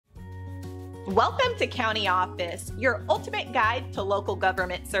Welcome to County Office, your ultimate guide to local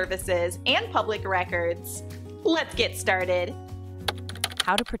government services and public records. Let's get started.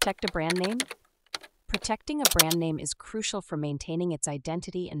 How to protect a brand name? Protecting a brand name is crucial for maintaining its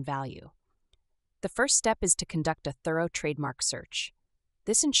identity and value. The first step is to conduct a thorough trademark search.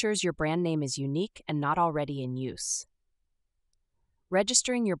 This ensures your brand name is unique and not already in use.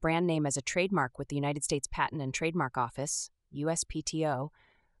 Registering your brand name as a trademark with the United States Patent and Trademark Office, USPTO,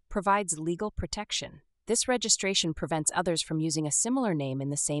 provides legal protection. This registration prevents others from using a similar name in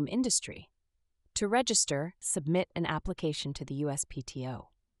the same industry. To register, submit an application to the USPTO.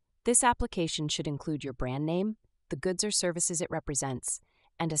 This application should include your brand name, the goods or services it represents,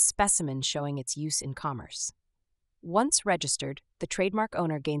 and a specimen showing its use in commerce. Once registered, the trademark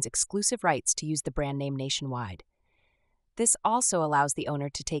owner gains exclusive rights to use the brand name nationwide. This also allows the owner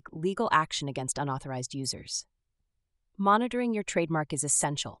to take legal action against unauthorized users. Monitoring your trademark is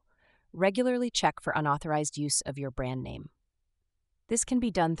essential. Regularly check for unauthorized use of your brand name. This can be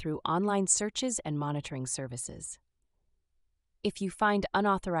done through online searches and monitoring services. If you find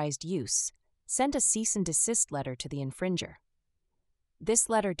unauthorized use, send a cease and desist letter to the infringer. This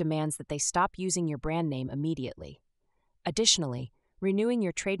letter demands that they stop using your brand name immediately. Additionally, renewing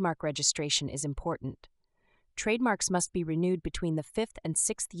your trademark registration is important. Trademarks must be renewed between the 5th and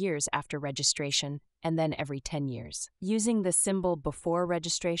 6th years after registration, and then every 10 years. Using the symbol before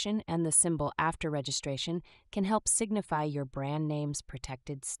registration and the symbol after registration can help signify your brand name's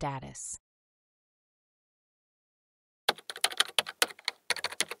protected status.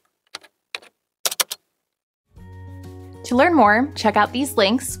 To learn more, check out these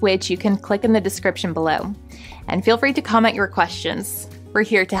links, which you can click in the description below. And feel free to comment your questions. We're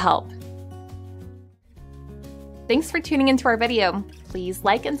here to help. Thanks for tuning into our video. Please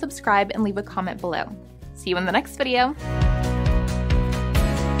like and subscribe and leave a comment below. See you in the next video.